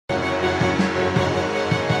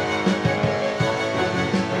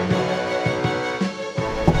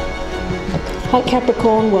Hi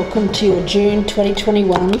Capricorn, welcome to your June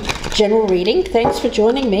 2021 general reading. Thanks for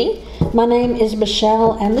joining me. My name is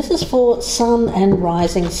Michelle and this is for Sun and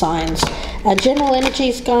Rising signs. General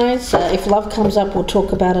energies, guys, if love comes up we'll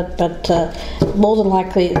talk about it, but more than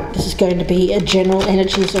likely this is going to be general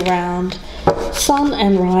energies around Sun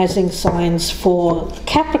and Rising signs for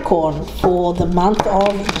Capricorn for the month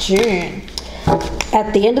of June.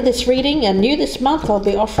 At the end of this reading, and new this month, I'll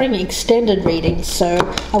be offering extended readings. So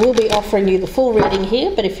I will be offering you the full reading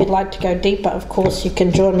here, but if you'd like to go deeper, of course, you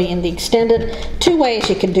can join me in the extended. Two ways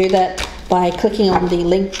you can do that: by clicking on the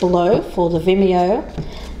link below for the Vimeo,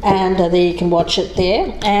 and there you can watch it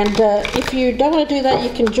there. And if you don't want to do that,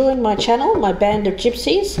 you can join my channel, my band of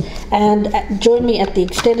gypsies, and join me at the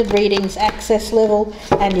extended readings access level,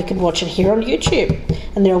 and you can watch it here on YouTube.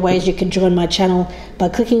 And there are ways you can join my channel by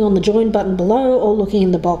clicking on the join button below or looking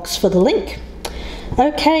in the box for the link.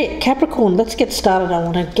 Okay, Capricorn, let's get started. I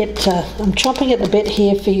want to get, I'm chomping at the bit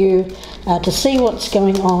here for you to see what's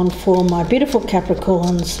going on for my beautiful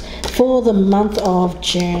Capricorns for the month of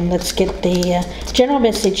June. Let's get the general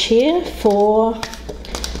message here for,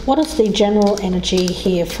 what is the general energy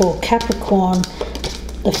here for Capricorn,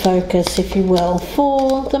 the focus, if you will,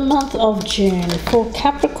 for the month of June for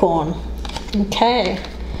Capricorn. Okay,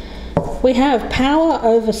 we have power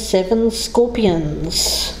over 7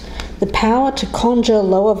 scorpions. The power to conjure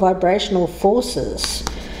lower vibrational forces.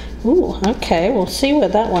 Ooh, okay, we'll see where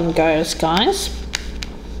that one goes, guys.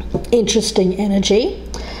 Interesting energy.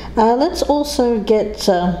 Let's also get,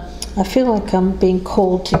 I feel like I'm being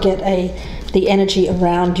called to get the energy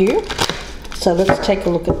around you. So let's take a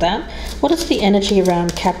look at that. What is the energy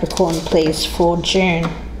around Capricorn, please, for June?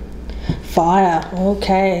 Fire,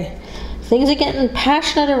 okay. Things are getting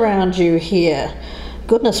passionate around you here.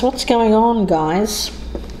 Goodness, what's going on, guys?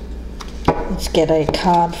 Let's get a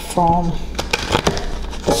card from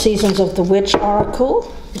the Seasons of the Witch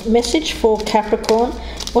Oracle. Message for Capricorn.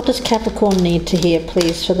 What does Capricorn need to hear,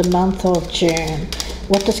 please, for the month of June?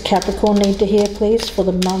 What does Capricorn need to hear, please, for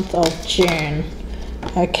the month of June?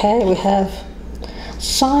 Okay, we have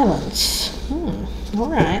silence. All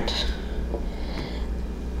right.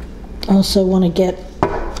 Also want to get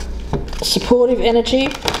supportive energy.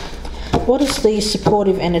 What is the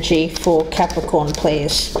supportive energy for Capricorn,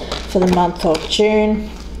 please, for the month of June?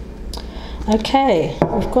 Okay,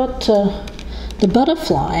 we've got the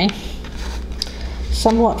butterfly,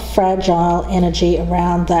 somewhat fragile energy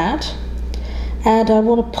around that. And I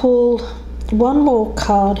want to pull one more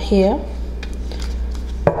card here.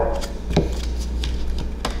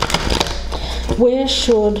 Where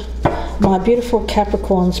should my beautiful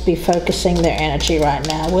Capricorns be focusing their energy right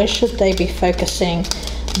now? Where should they be focusing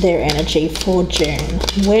their energy for June?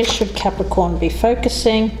 Where should Capricorn be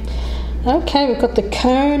focusing? Okay, we've got the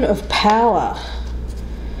cone of power.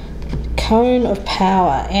 Cone of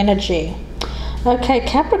power, energy. Okay,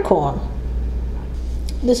 Capricorn.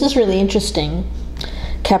 This is really interesting,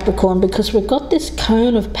 Capricorn, because we've got this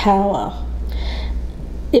cone of power.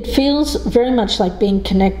 It feels very much like being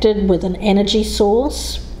connected with an energy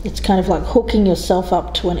source. It's kind of like hooking yourself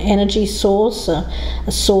up to an energy source, a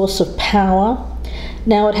source of power.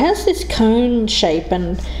 Now it has this cone shape,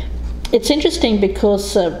 and it's interesting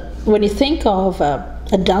because when you think of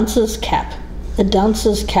a dunce's cap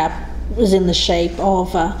was in the shape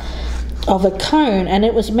of a cone, and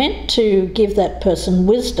it was meant to give that person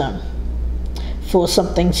wisdom for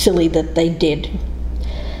something silly that they did.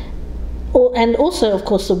 And also, of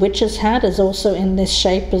course, the witch's hat is also in this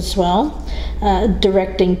shape as well,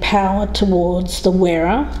 directing power towards the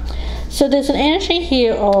wearer. So there's an energy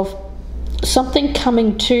here of something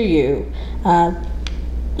coming to you.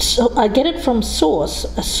 So I get it from source,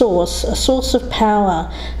 a source of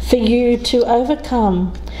power for you to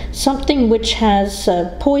overcome something which has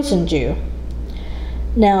poisoned you.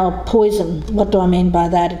 Now, poison, what do I mean by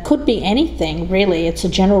that? It could be anything, really. It's a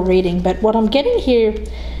general reading, but what I'm getting here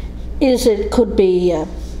is it could be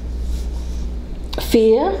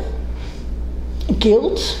fear,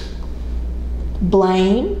 guilt,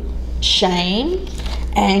 blame, shame,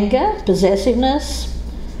 anger, possessiveness,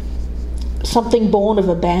 something born of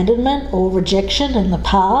abandonment or rejection in the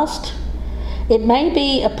past. It may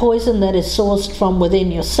be a poison that is sourced from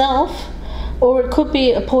within yourself, or it could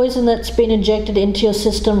be a poison that's been injected into your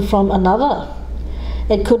system from another.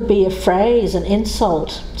 It could be a phrase, an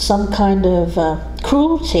insult, some kind of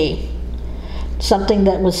cruelty, something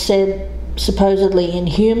that was said supposedly in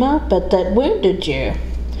humor, but that wounded you.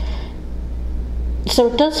 So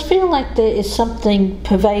it does feel like there is something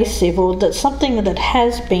pervasive, or that something that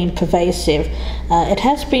has been pervasive. It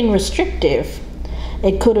has been restrictive.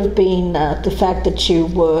 It could have been the fact that you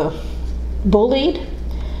were bullied,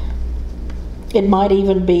 It might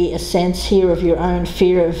even be a sense here of your own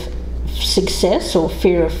fear of success or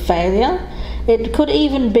fear of failure. It could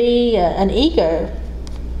even be an ego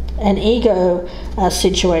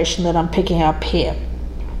situation that I'm picking up here.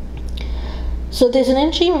 So there's an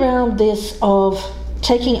energy around this of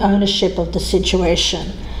taking ownership of the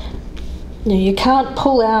situation. You can't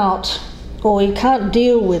pull out, or you can't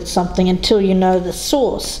deal with something until you know the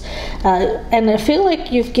source. And I feel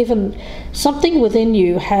like you've given something within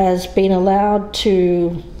you has been allowed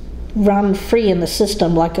to run free in the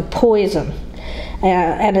system like a poison,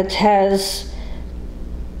 and it has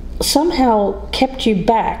somehow kept you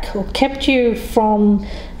back, or kept you from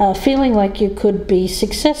feeling like you could be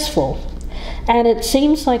successful. And it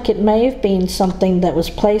seems like it may have been something that was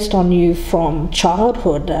placed on you from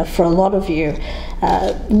childhood for a lot of you.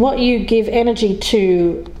 What you give energy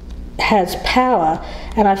to has power,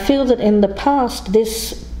 and I feel that in the past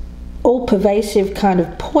this all-pervasive kind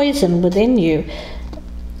of poison within you,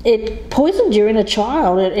 it poisoned your inner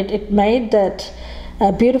child. It made that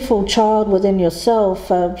beautiful child within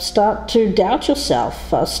yourself start to doubt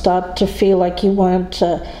yourself, start to feel like you weren't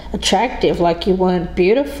attractive, like you weren't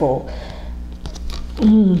beautiful.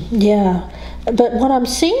 Yeah, but what I'm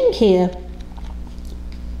seeing here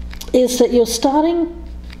is that you're starting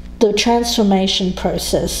the transformation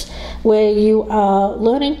process where you are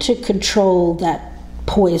learning to control that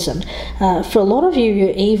poison. For a lot of you, you're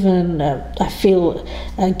even, I feel,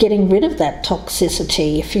 getting rid of that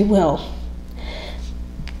toxicity, if you will.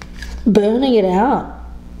 Burning it out.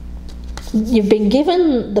 You've been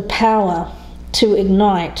given the power to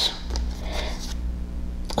ignite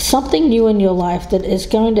something new in your life that is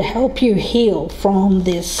going to help you heal from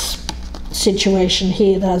this situation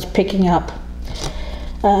here that I was picking up.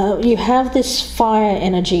 You have this fire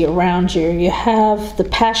energy around you. You have the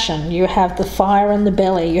passion, you have the fire in the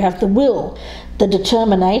belly, you have the will, the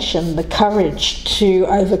determination, the courage to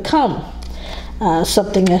overcome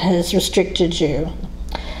something that has restricted you.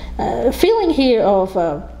 Feeling here of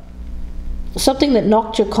something that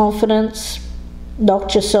knocked your confidence,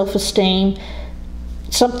 knocked your self-esteem,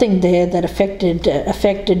 something there that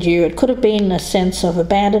affected you. It could have been a sense of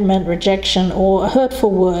abandonment, rejection, or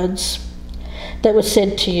hurtful words that were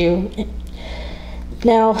said to you.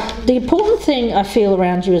 Now, the important thing I feel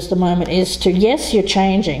around you at the moment is to, yes, you're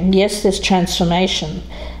changing, yes, there's transformation,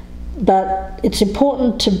 but it's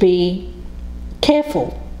important to be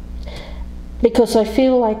careful, because I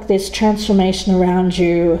feel like this transformation around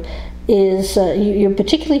you is, you're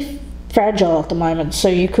particularly fragile at the moment, so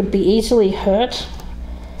you could be easily hurt.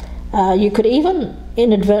 You could even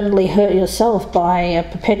inadvertently hurt yourself by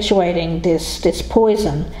perpetuating this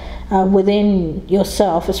poison within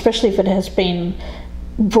yourself, especially if it has been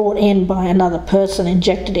brought in by another person,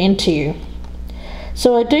 injected into you.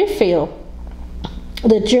 So I do feel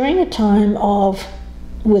that during a time of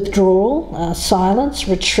withdrawal, silence,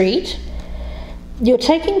 retreat, you're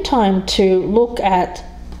taking time to look at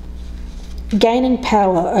gaining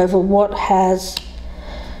power over what has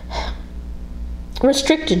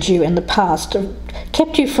restricted you in the past,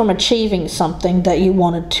 kept you from achieving something that you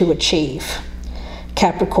wanted to achieve,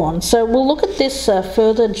 Capricorn. So we'll look at this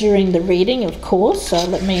further during the reading, of course. So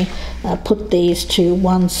let me put these to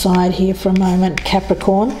one side here for a moment,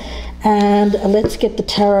 Capricorn, and let's get the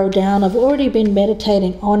tarot down. I've already been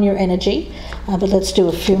meditating on your energy, but let's do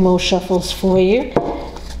a few more shuffles for you.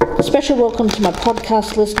 A special welcome to my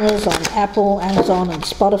podcast listeners on Apple, Amazon and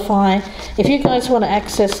Spotify. If you guys want to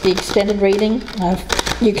access the extended reading,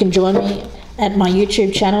 you can join me at my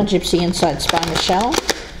YouTube channel, Gypsy Insights by Michelle.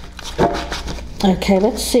 Okay,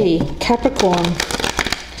 let's see. Capricorn.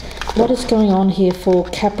 What is going on here for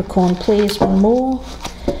Capricorn? Please, one more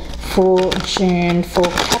for June for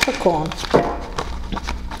Capricorn.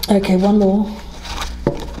 Okay, one more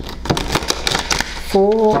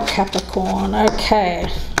for Capricorn. Okay.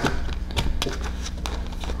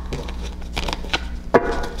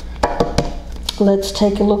 Let's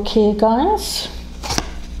take a look here, guys.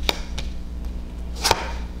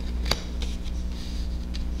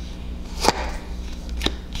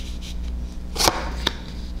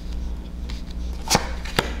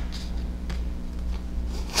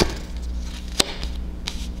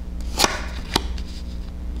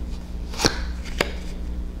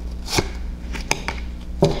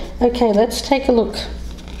 Okay, let's take a look.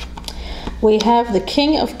 We have the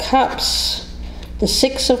King of Cups, the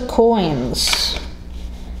Six of Coins,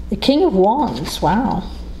 the King of Wands. Wow.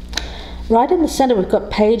 Right in the center we've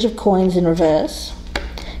got Page of Coins in reverse,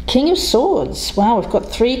 King of Swords. Wow, we've got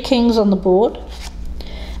three kings on the board.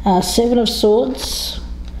 Seven of Swords,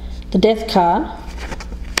 the Death card,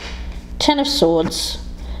 Ten of Swords,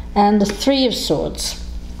 and the Three of Swords.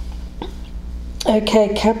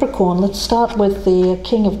 Okay, Capricorn, let's start with the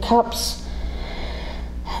King of Cups.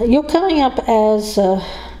 You're coming up as the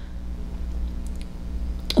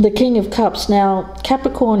King of Cups. Now,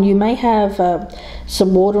 Capricorn, you may have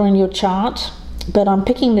some water in your chart, but I'm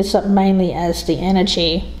picking this up mainly as the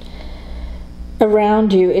energy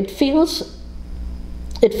around you. It feels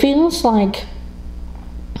like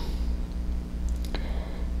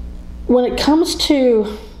when it comes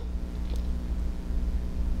to,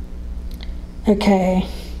 okay,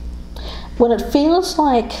 when it feels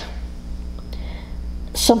like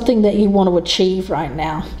something that you want to achieve right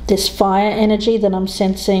now, this fire energy that I'm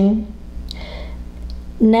sensing,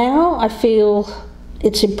 now I feel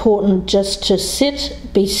it's important just to sit,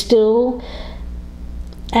 be still,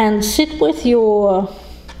 and sit with your,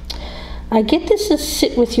 I get this as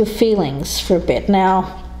sit with your feelings for a bit.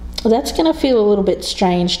 Now, that's going to feel a little bit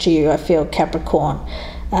strange to you, I feel, Capricorn.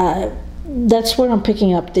 That's where I'm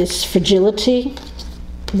picking up this fragility,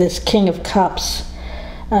 this King of Cups,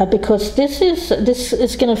 because this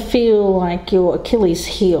is going to feel like your Achilles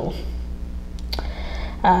heel.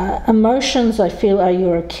 Emotions, I feel, are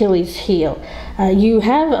your Achilles heel. You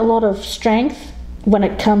have a lot of strength when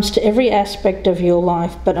it comes to every aspect of your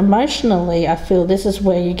life, but emotionally, I feel this is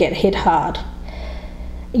where you get hit hard.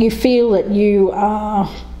 You feel that you are,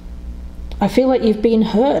 I feel like you've been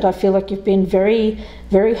hurt. I feel like you've been very,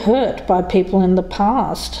 very hurt by people in the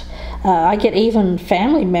past. I get even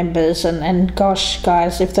family members, and gosh,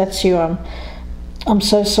 guys, if that's you, I'm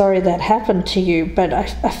so sorry that happened to you, but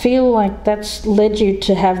I feel like that's led you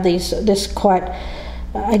to have this quite,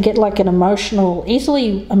 I get like an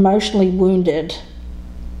easily emotionally wounded.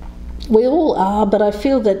 We all are, but I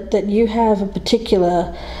feel that you have a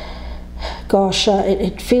particular, gosh,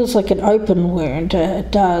 it feels like an open wound,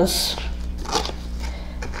 it does.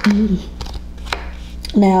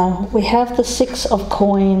 Now, we have the Six of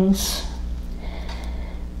Coins.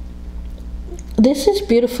 This is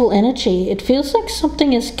beautiful energy. It feels like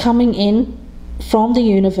something is coming in from the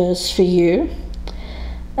universe for you,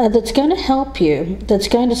 that's going to help you, that's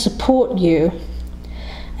going to support you,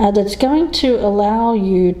 that's going to allow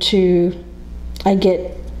you to, I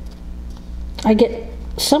get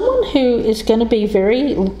someone who is going to be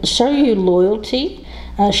show you loyalty,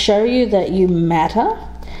 show you that you matter,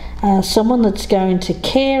 someone that's going to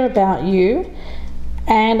care about you.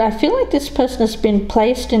 And I feel like this person has been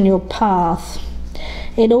placed in your path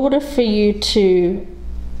in order for you to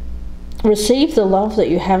receive the love that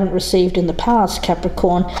you haven't received in the past,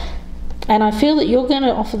 Capricorn. And I feel that you're going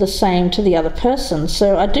to offer the same to the other person.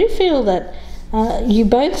 So I do feel that you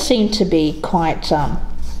both seem to be quite,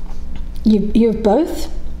 you've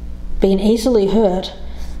both been easily hurt.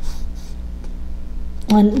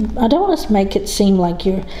 And I don't want to make it seem like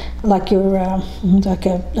you're like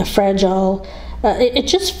a fragile. It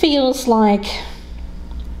just feels like,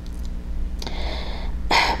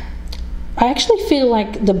 I actually feel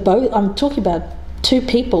like I'm talking about two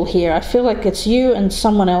people here. I feel like it's you and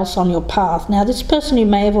someone else on your path. Now, this person you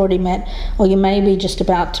may have already met, or you may be just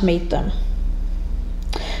about to meet them.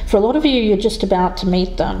 For a lot of you, you're just about to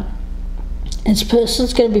meet them. This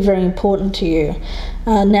person's going to be very important to you.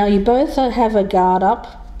 Now, you both have a guard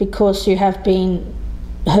up because you have been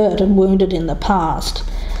hurt and wounded in the past,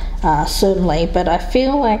 certainly. But I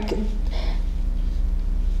feel like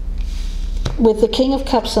with the King of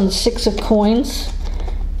Cups and the Six of Coins,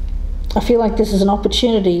 I feel like this is an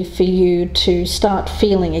opportunity for you to start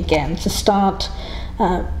feeling again, to start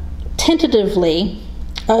tentatively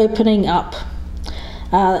opening up.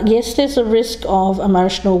 Yes, there's a risk of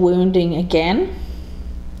emotional wounding again.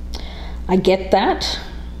 I get that.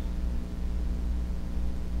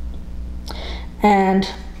 And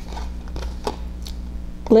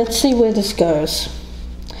let's see where this goes.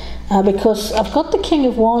 Because I've got the King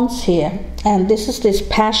of Wands here, and this is this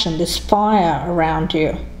passion, this fire around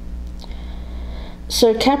you.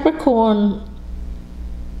 So Capricorn,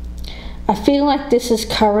 I feel like this is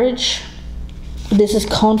courage, this is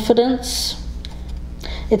confidence.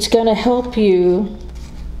 It's going to help you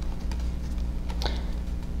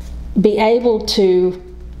be able to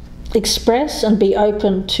express and be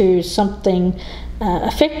open to something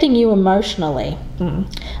affecting you emotionally.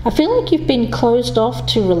 I feel like you've been closed off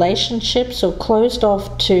to relationships, or closed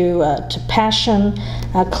off to passion,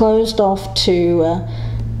 closed off to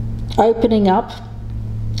opening up,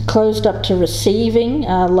 closed up to receiving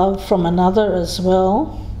love from another as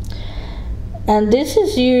well. And this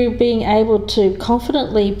is you being able to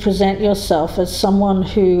confidently present yourself as someone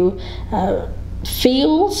who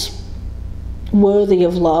feels worthy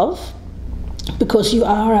of love, because you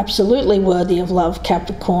are absolutely worthy of love,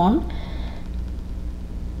 Capricorn.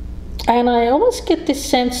 And I almost get this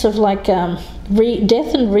sense of like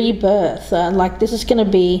death and rebirth, like this is going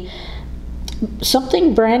to be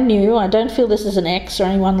something brand new. I don't feel this is an ex or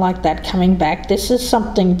anyone like that coming back. This is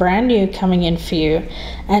something brand new coming in for you,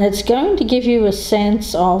 and it's going to give you a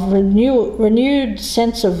sense of renewed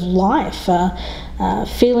sense of life,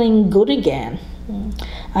 feeling good again.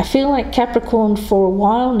 I feel like, Capricorn, for a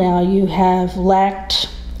while now you have lacked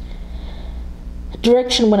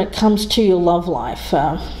direction when it comes to your love life.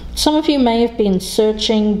 Some of you may have been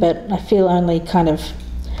searching, but I feel only kind of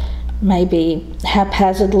maybe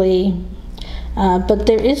haphazardly. But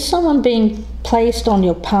there is someone being placed on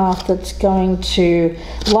your path that's going to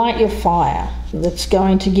light your fire, that's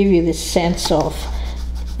going to give you this sense of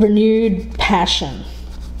renewed passion.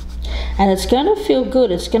 And it's going to feel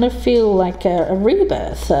good. It's going to feel like a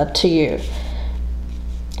rebirth to you,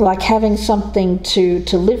 like having something to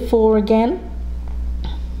live for again.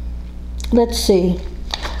 Let's see.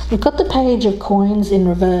 We've got the Page of Coins in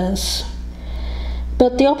reverse.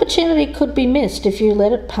 But the opportunity could be missed if you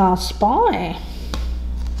let it pass by.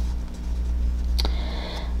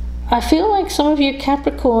 I feel like some of you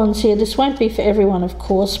Capricorns here, this won't be for everyone of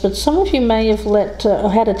course, but some of you may have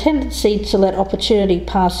or had a tendency to let opportunity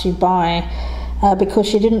pass you by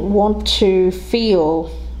because you didn't want to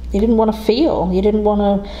feel, you didn't want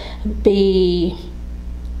to be,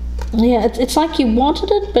 yeah, it's like you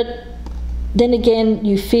wanted it, but then again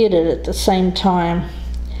you feared it at the same time.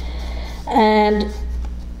 And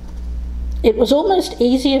it was almost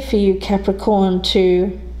easier for you, Capricorn,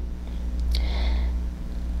 to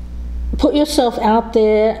put yourself out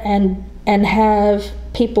there and have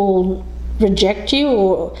people reject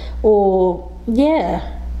you, or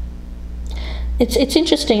yeah. It's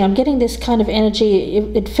interesting. I'm getting this kind of energy.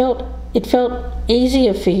 It felt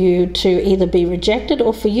easier for you to either be rejected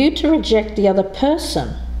or for you to reject the other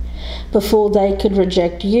person before they could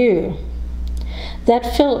reject you.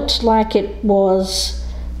 That felt like it was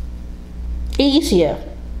easier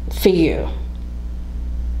for you.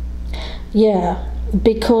 Yeah,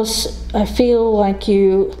 because I feel like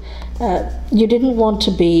you didn't want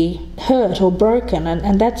to be hurt or broken,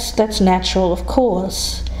 and that's natural, of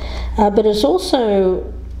course. But it's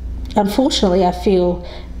also, unfortunately, I feel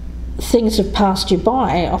things have passed you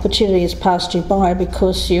by, opportunity has passed you by,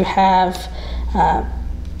 because you have,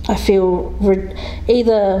 I feel,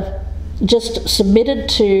 either just submitted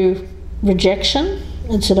to rejection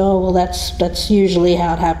and said, oh well, that's usually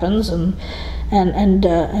how it happens, or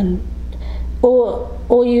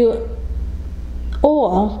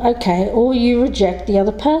you reject the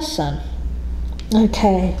other person.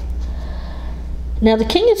 Okay. Now the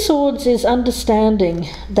King of Swords is understanding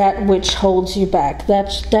that which holds you back,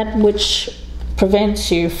 that which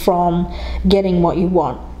prevents you from getting what you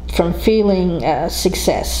want, from feeling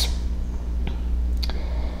success.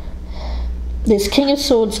 This King of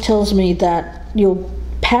Swords tells me that your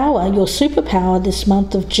power, your superpower this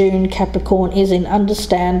month of June, Capricorn, is in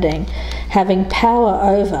understanding, having power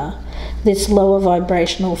over this lower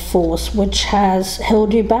vibrational force which has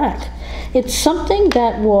held you back. It's something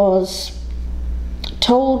that was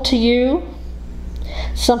told to you,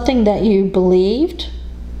 something that you believed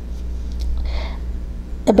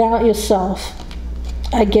about yourself.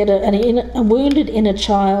 I get a wounded inner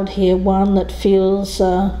child here, one that feels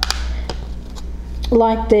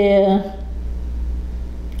like their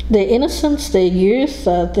innocence, their youth,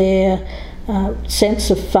 their sense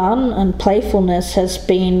of fun and playfulness has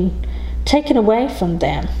been taken away from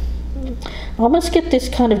them. I almost get this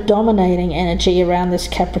kind of dominating energy around this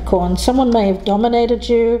Capricorn. Someone may have dominated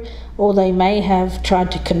you, or they may have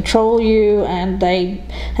tried to control you, and they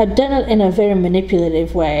have done it in a very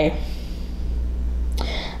manipulative way.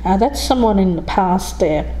 That's someone in the past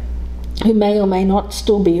there who may or may not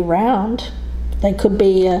still be around. They could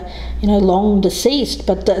be, long deceased,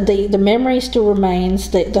 but the memory still remains.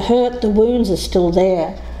 The hurt, the wounds are still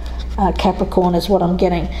there. Capricorn is what I'm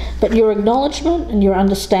getting. But your acknowledgement and your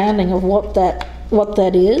understanding of what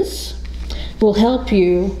that is will help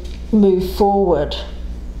you move forward.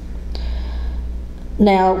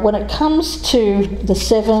 Now, when it comes to the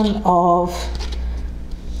Seven of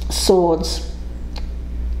Swords,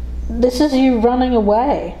 this is you running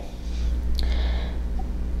away.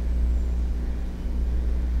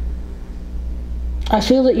 I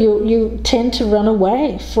feel that you tend to run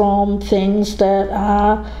away from things that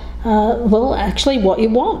are, actually what you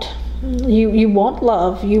want. You want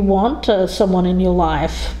love, you want someone in your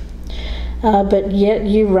life, but yet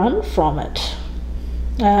you run from it.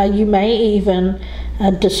 You may even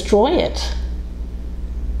destroy it.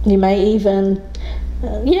 You may even,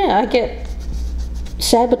 I get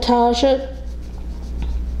sabotage it.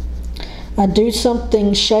 do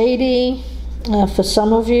something shady for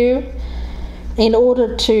some of you in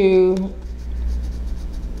order to,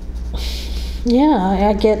 yeah,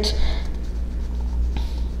 I get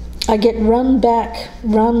running.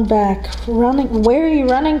 Where are you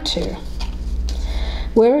running to?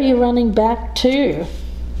 Where are you running back to?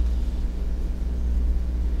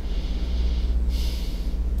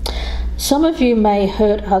 Some of you may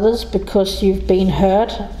hurt others because you've been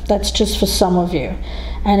hurt. That's just for some of you.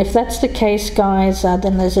 And if that's the case, guys,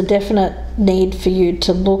 then there's a definite need for you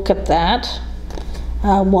to look at that.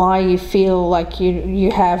 Why you feel like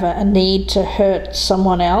you have a need to hurt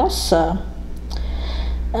someone else.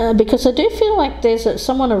 Because I do feel like there's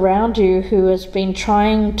someone around you who has been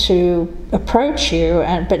trying to approach you,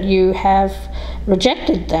 but you have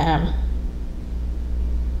rejected them.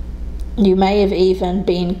 You may have even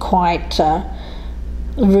been quite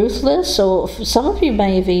ruthless, or some of you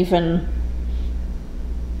may have even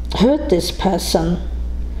hurt this person.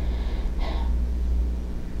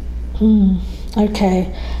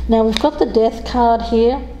 Okay, now we've got the Death card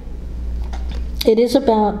here. It is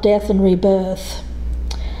about death and rebirth.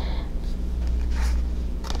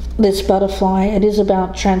 This butterfly, it is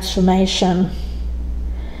about transformation.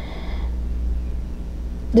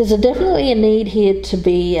 There's definitely a need here to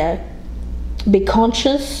be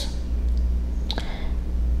conscious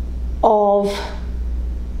of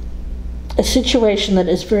a situation that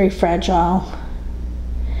is very fragile.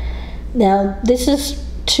 Now, this is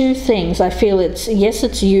two things. I feel it's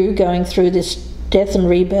you going through this death and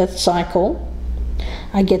rebirth cycle.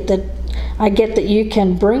 I get that you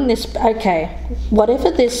can bring this, okay,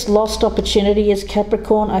 whatever this lost opportunity is,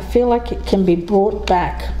 Capricorn, I feel like it can be brought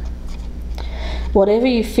back. Whatever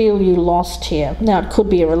you feel you lost here. Now, it could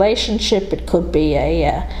be a relationship, it could be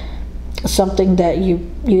something that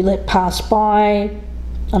you let pass by,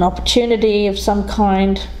 an opportunity of some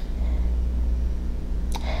kind.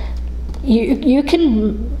 You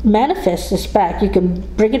can manifest this back. You can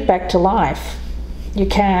bring it back to life. You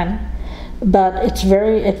can, but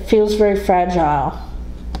it feels very fragile.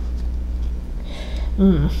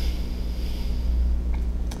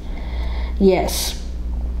 Yes.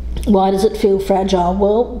 Why does it feel fragile?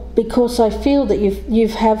 Well, because I feel that you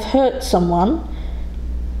have hurt someone,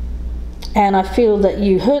 and I feel that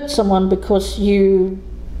you hurt someone because you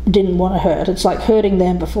didn't want to hurt. It's like hurting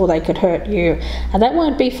them before they could hurt you. And that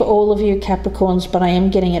won't be for all of you Capricorns, but I am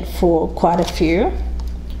getting it for quite a few.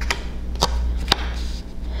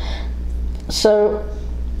 So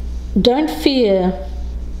don't fear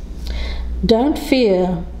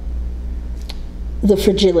the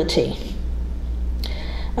fragility.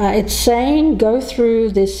 It's saying go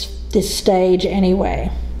through this stage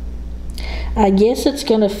anyway. Yes, it's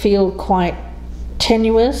going to feel quite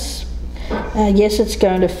tenuous. Yes, it's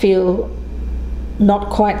going to feel not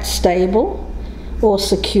quite stable or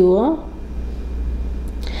secure.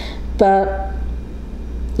 But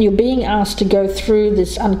you're being asked to go through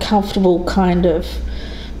this uncomfortable kind of,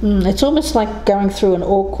 it's almost like going through an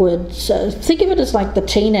awkward, think of it as like the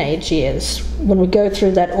teenage years, when we go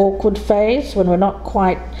through that awkward phase, when we're not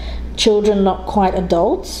quite children, not quite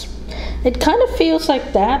adults. It kind of feels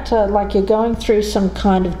like that, like you're going through some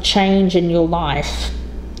kind of change in your life.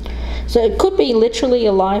 So it could be literally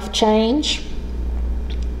a life change,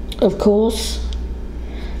 of course.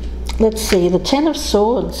 Let's see, the Ten of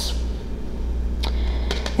Swords.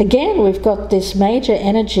 Again, we've got this major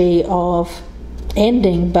energy of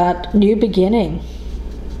ending but new beginning.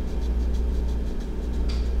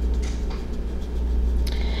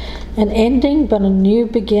 An ending but a new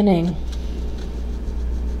beginning.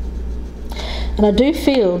 And I do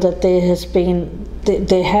feel that there has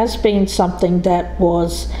been something that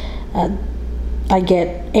was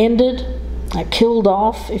ended, killed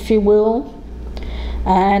off, if you will,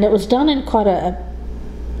 and it was done in quite a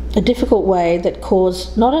difficult way that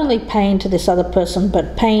caused not only pain to this other person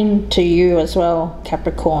but pain to you as well,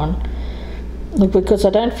 Capricorn, because I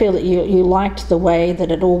don't feel that you liked the way that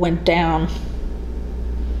it all went down.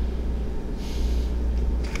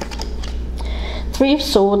 Three of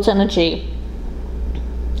Swords energy.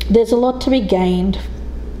 There's a lot to be gained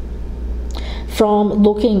from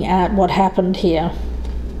looking at what happened here.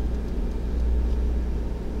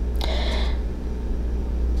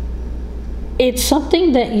 It's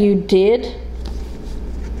something that you did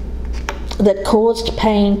that caused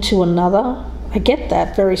pain to another. I get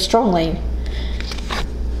that very strongly,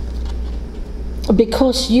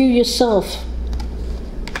 because you yourself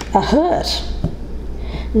are hurt.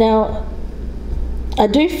 Now, I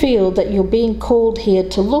do feel that you're being called here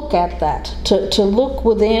to look at that, to look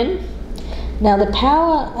within. Now, the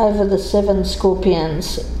power over the 7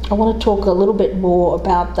 scorpions I want to talk a little bit more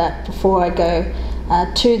about that before I go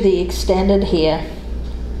to the extended here.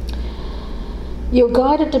 You're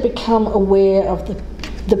guided to become aware of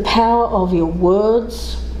the power of your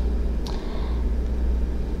words.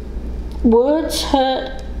 Words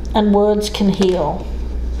hurt and words can heal.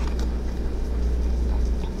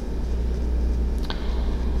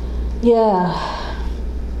 Yeah,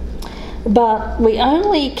 but we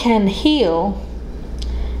only can heal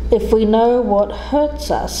if we know what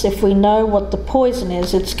hurts us, if we know what the poison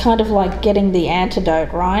is. It's kind of like getting the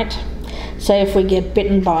antidote, right? So if we get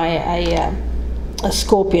bitten by a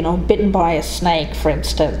scorpion or bitten by a snake, for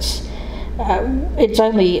instance,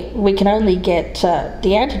 we can only get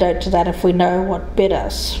the antidote to that if we know what bit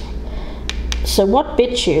us. So what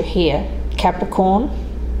bit you here, Capricorn?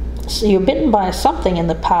 So you're bitten by something in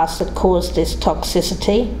the past that caused this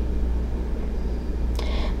toxicity.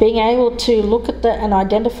 Being able to look at that and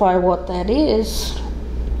identify what that is,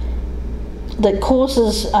 that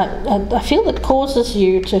causes, I feel that causes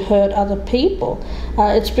you to hurt other people.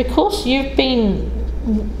 It's because you've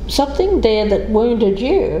been something there that wounded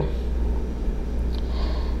you.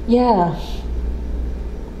 Yeah.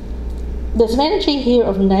 There's an energy here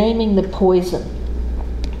of naming the poison.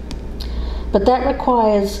 But that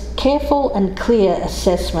requires careful and clear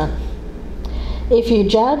assessment. If you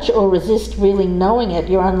judge or resist really knowing it,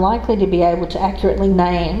 you're unlikely to be able to accurately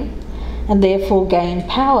name and therefore gain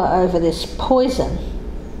power over this poison.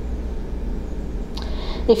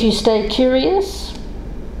 If you stay curious,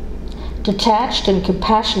 detached and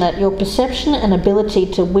compassionate, your perception and ability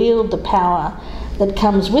to wield the power that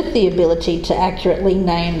comes with the ability to accurately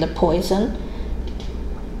name the poison,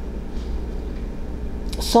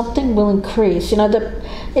 something will increase. You know,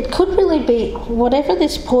 it could really be whatever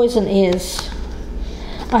this poison is.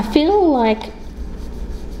 I feel like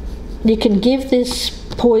you can give this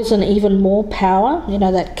poison even more power, you know,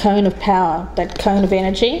 that cone of power, that cone of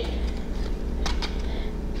energy.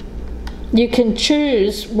 You can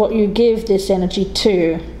choose what you give this energy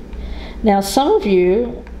to. Now, some of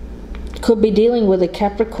you could be dealing with a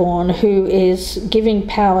Capricorn who is giving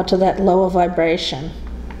power to that lower vibration.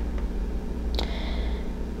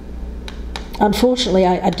 Unfortunately,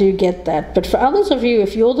 I do get that. But for others of you,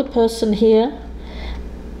 if you're the person here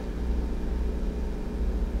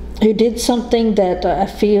who did something that I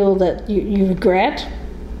feel that you regret,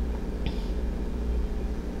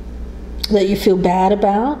 that you feel bad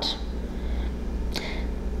about,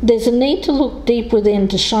 there's a need to look deep within,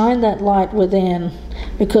 to shine that light within,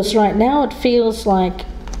 because right now it feels like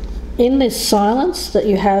in this silence that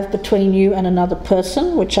you have between you and another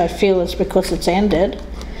person, which I feel is because it's ended,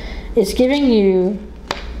 is giving you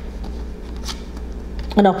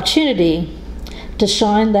an opportunity to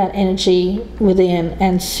shine that energy within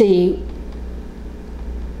and see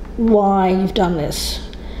why you've done this.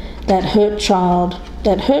 That hurt child.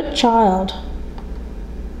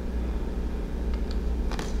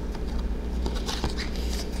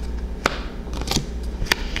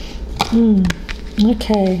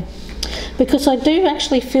 Okay. Because I do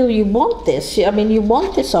actually feel you want this. I mean, you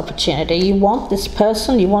want this opportunity, you want this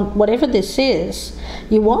person, you want whatever this is,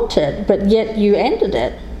 you want it, but yet you ended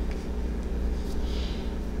it.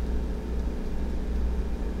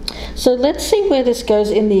 So let's see where this goes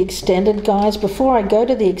in the extended, guys. Before I go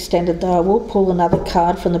to the extended, though, I will pull another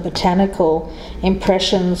card from the Botanical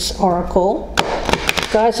Impressions Oracle.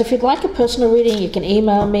 Guys, if you'd like a personal reading, you can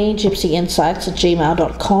email me,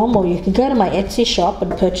 gypsyinsights@gmail.com, or you can go to my Etsy shop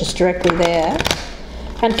and purchase directly there.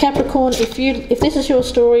 And Capricorn, if this is your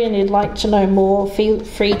story and you'd like to know more, feel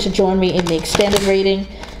free to join me in the extended reading.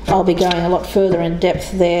 I'll be going a lot further in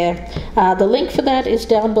depth there. The link for that is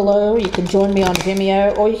down below. You can join me on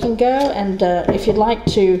Vimeo, or you can go and if you'd like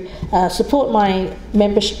to support my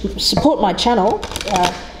membership, support my channel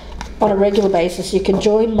on a regular basis, you can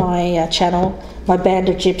join my channel, my band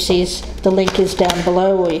of gypsies. The link is down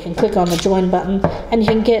below, or you can click on the join button and you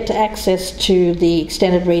can get access to the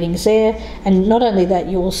extended readings there. And not only that,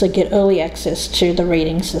 you also get early access to the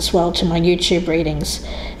readings as well, to my YouTube readings.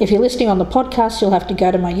 If you're listening on the podcast, you'll have to go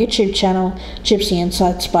to my YouTube channel, Gypsy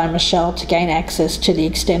Insights by Michelle, to gain access to the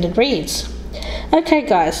extended reads. Okay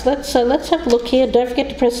guys, let's have a look here. Don't forget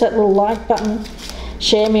to press that little like button.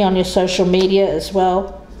 Share me on your social media as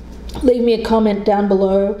well. Leave me a comment down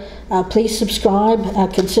below. Please subscribe.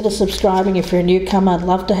 Consider subscribing if you're a newcomer. I'd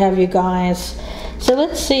love to have you guys. So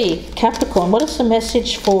let's see, Capricorn. What is the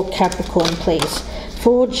message for Capricorn, please,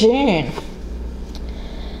 for June?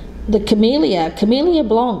 The Camellia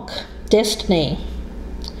Blanc, Destiny.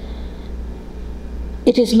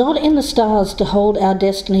 It is not in the stars to hold our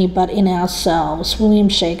destiny, but in ourselves. William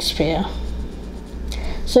Shakespeare.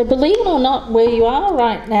 So believe it or not, where you are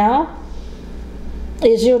right now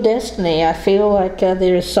is your destiny. I feel like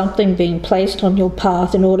there is something being placed on your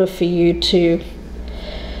path in order for you to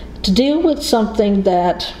deal with something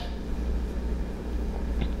that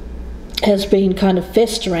has been kind of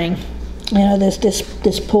festering. You know, there's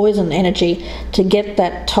this poison energy, to get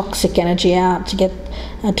that toxic energy out, to get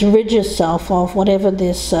to rid yourself of whatever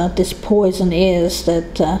this poison is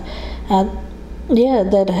that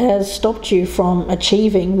that has stopped you from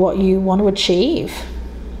achieving what you want to achieve.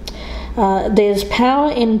 There's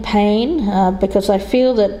power in pain, because I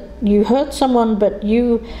feel that you hurt someone, but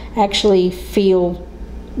you actually feel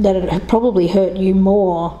that it probably hurt you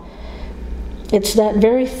more. It's that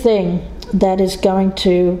very thing that is going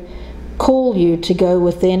to call you to go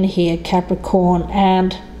within here, Capricorn,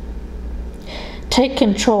 and take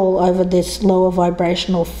control over this lower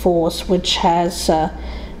vibrational force which has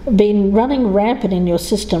been running rampant in your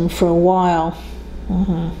system for a while.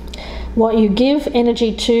 What you give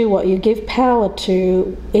energy to, what you give power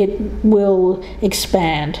to, it will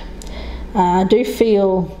expand. I do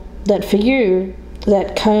feel that for you,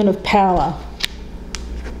 that cone of power,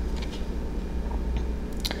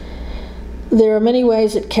 there are many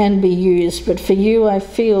ways it can be used, but for you, I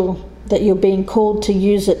feel that you're being called to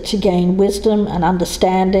use it to gain wisdom and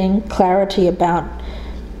understanding, clarity about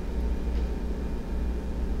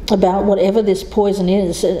whatever this poison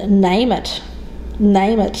is. Name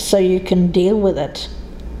it so you can deal with it.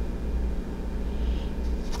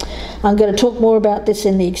 I'm going to talk more about this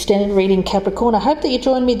in the extended reading, Capricorn. I hope that you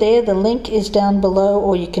join me there. The link is down below,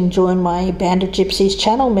 or you can join my Band of Gypsies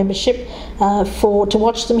channel membership to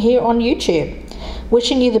watch them here on YouTube.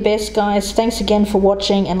 Wishing you the best, guys. Thanks again for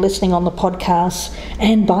watching and listening on the podcast,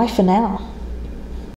 and bye for now.